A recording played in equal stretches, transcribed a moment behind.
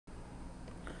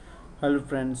Hello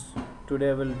friends, today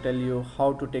I will tell you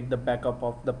how to take the backup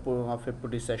of a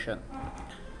Putty session.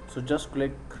 So just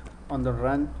click on the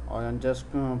run or just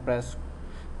press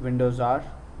Windows R.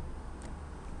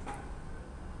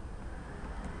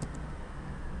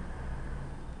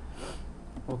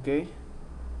 Okay,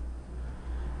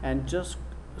 and just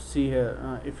see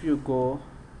here. If you go,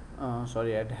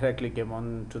 sorry, I directly came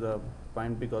on to the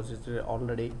point because it's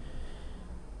already.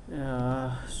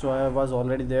 So I was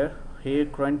already there. Here,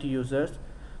 current users,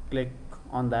 click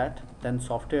on that. Then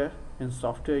software. In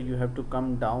software, you have to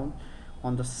come down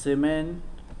on the cement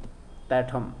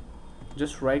datum.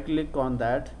 Just right click on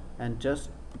that and just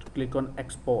click on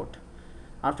export.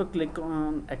 After click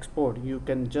on export, you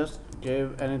can just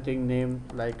give anything name,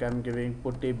 like I'm giving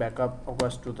Putty backup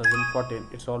August 2014.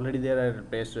 It's already there, I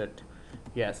replaced it.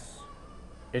 Yes,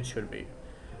 it should be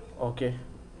okay.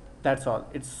 That's all.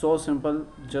 It's so simple.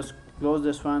 Just close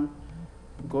this one,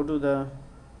 go to the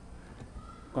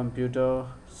computer,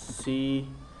 see,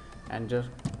 and just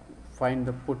find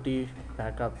the Putty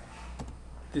backup.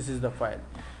 This is the file.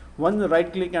 Once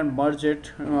right click and merge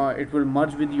it, it will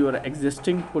merge with your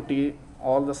existing Putty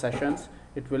all the sessions.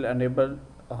 It will enable,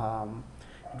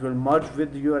 it will merge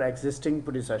with your existing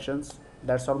Putty sessions.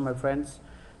 That's all, my friends.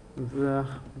 We'll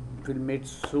meet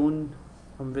soon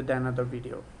with another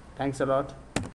video. Thanks a lot.